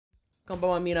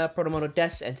Konbanwa Mina Proto-moto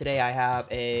Des, and today I have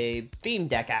a theme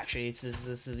deck. Actually, this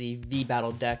is the V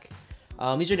Battle deck.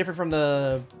 These are different from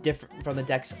the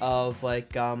decks of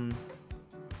like the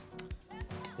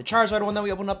Charizard one that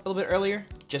we opened up a little bit earlier,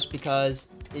 just because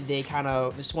they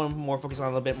this one more focused on a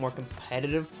little bit more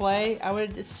competitive play, I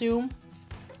would assume.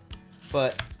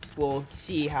 But we'll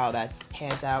see how that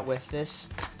pans out with this.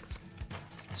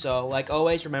 So, like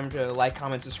always, remember to like,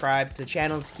 comment, subscribe to the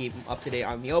channel to keep up to date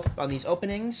on these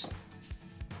openings.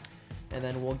 And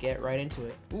then we'll get right into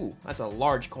it. Ooh, that's a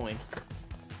large coin.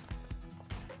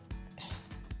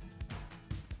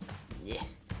 Yeah,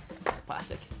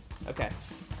 plastic. Okay.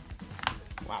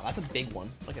 Wow, that's a big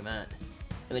one. Look at that.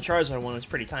 And the Charizard one was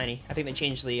pretty tiny. I think they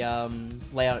changed the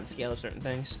layout and scale of certain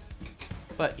things.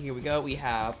 But here we go. We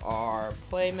have our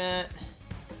playmat.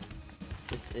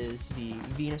 This is the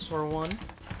Venasaur one.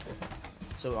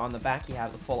 So on the back, you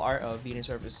have the full art of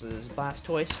Venasaur versus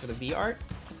Blastoise for the V art.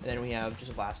 And then we have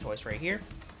just a Blastoise right here.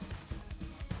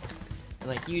 And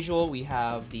like usual, we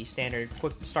have the standard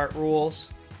quick start rules.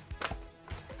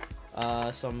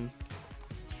 Some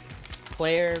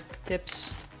player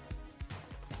tips.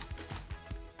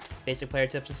 Basic player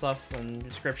tips and stuff, and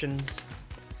descriptions.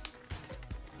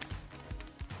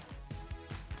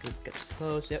 Group gets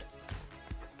close, yep.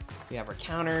 We have our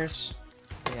counters.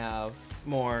 We have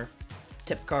more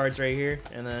tip cards right here,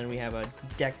 and then we have a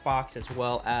deck box as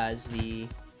well as the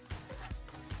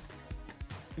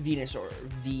Venasaur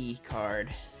V card,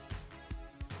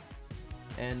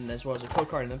 and as well as a code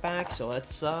card in the back. So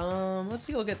let's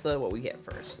take a look at what we get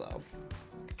first, though.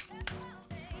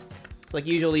 So like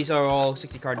usual, these are all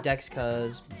 60 card decks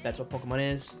because that's what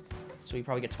Pokemon is. So we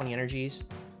probably get 20 energies.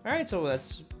 All right, so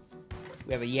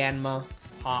we have a Yanma,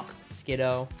 Hop,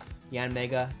 Skiddo,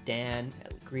 Yanmega, Dan,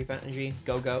 Grief Energy,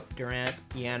 Go-Go, Durant,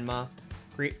 Yanma,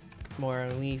 more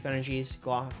Leaf Energies,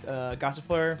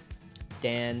 Gossifleur,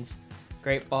 Dan's,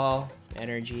 Great Ball,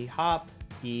 Energy, Hop,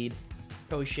 Bead,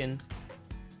 Potion,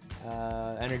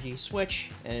 Energy, Switch,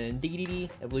 and Diggity,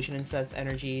 Evolution Insets,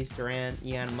 Energies, Durant,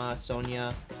 Yanma,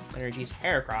 Sonia, Energies,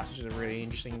 Heracross, which is a really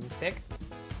interesting pick.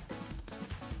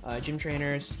 Gym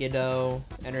Trainer, Skiddo,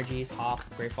 Energies, Hop,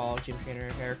 Great Ball, Gym Trainer,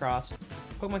 Heracross,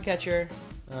 Pokemon Catcher,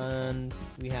 and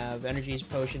we have Energies,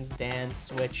 Potions, Dan,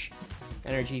 Switch,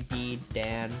 Energy, Bead,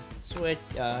 Dan, Switch,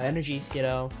 Energy,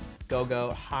 Skiddo,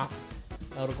 Go-Go, Hop,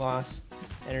 Eldergloss,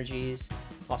 Energies,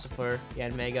 Gossifleur,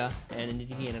 Yanmega, and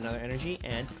Indeedee, and another Energy,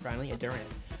 and finally a Durant.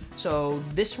 So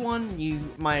this one, you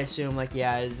might assume, like,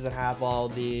 yeah, it doesn't have all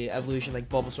the evolution like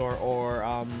Bulbasaur or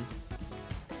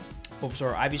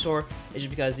Ivysaur. It's just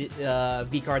because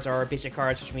V cards are basic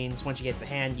cards, which means once you get the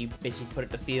hand, you basically put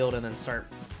it to field and then start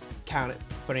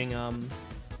putting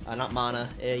not mana,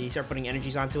 you start putting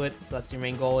energies onto it. So that's your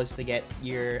main goal, is to get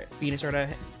your Venusaur to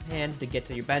hand, to get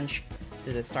to your bench,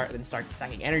 to start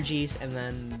stacking energies, and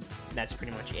then that's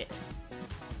pretty much it.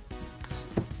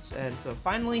 And so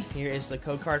finally, here is the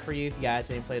code card for you if you guys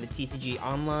didn't play the TCG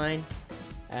online.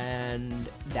 And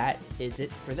that is it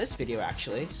for this video,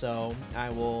 actually. So I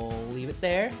will leave it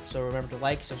there. So remember to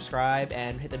like, subscribe,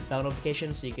 and hit the bell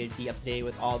notification so you can be up to date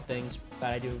with all things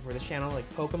that I do for this channel, like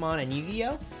Pokemon and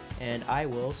Yu-Gi-Oh! And I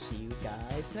will see you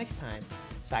guys next time.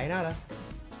 Sayonara!